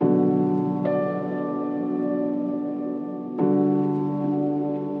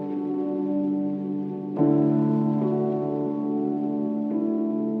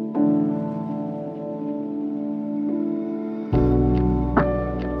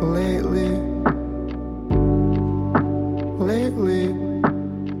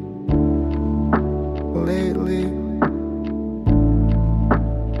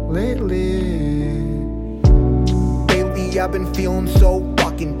feeling so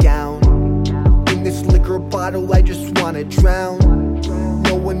fucking down. In this liquor bottle I just wanna drown.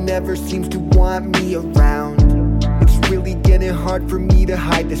 No one ever seems to want me around. It's really getting hard for me to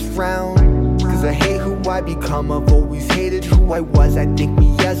hide this frown, cause I hate who I become, I've always hated who I was. I think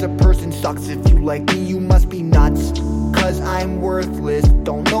me as a person sucks. If you like me you must be nuts, cause I'm worthless,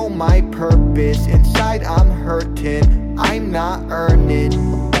 don't know my purpose. Inside I'm hurting, I'm not earning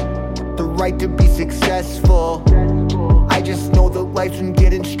the right to be successful. I just know that life's been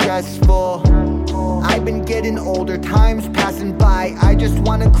getting stressful. I've been getting older, time's passing by. I just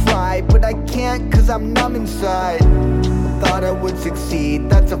wanna cry, but I can't cause I'm numb inside. Thought I would succeed,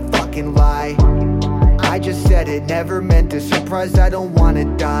 that's a fucking lie. I just said it, never meant to. Surprised I don't wanna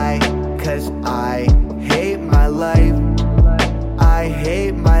die, cause I hate my life. I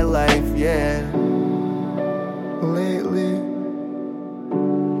hate my life, yeah. Lately,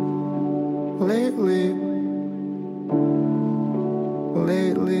 lately,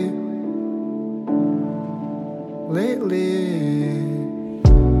 lately,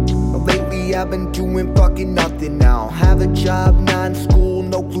 lately I've been doing fucking nothing now. Have a job, not in school,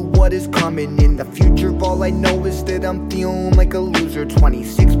 no clue what is coming in the future. All I know is that I'm feeling like a loser.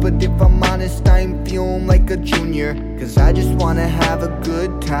 26, but if I'm honest, I'm feeling like a junior, cause I just wanna have a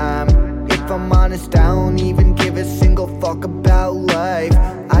good time. If I'm honest, I don't even give a single fuck about life.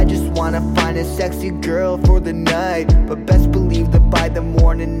 I just wanna find a sexy girl for the night, but best believe that by the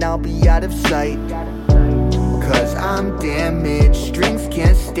morning I'll be out of sight. Cause I'm damaged, strings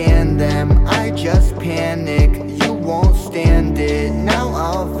can't stand them. I just panic, you won't stand it. Now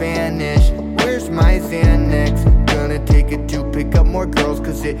I'll vanish, where's my Xanax? Gonna take it to pick up more girls,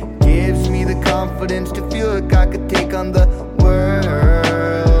 cause it gives me the confidence to feel like I could take on the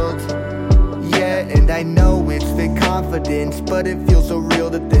world. Yeah, and I know it's fake confidence, but it feels so real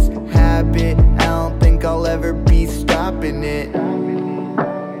that this habit, I don't think I'll ever be stopping it.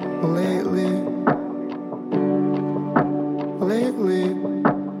 Lately, lately,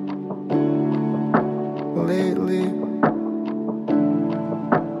 lately,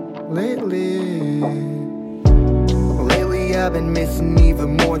 lately, lately I've been missing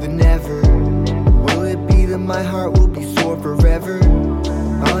even more than ever. Will it be that my heart will be sore forever?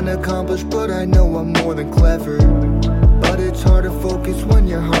 Unaccomplished, but I know I'm more than clever. But it's hard to focus when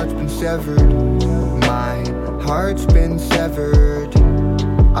your heart's been severed. My heart's been severed.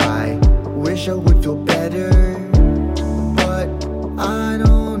 I wish I would feel better, but I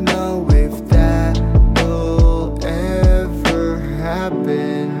don't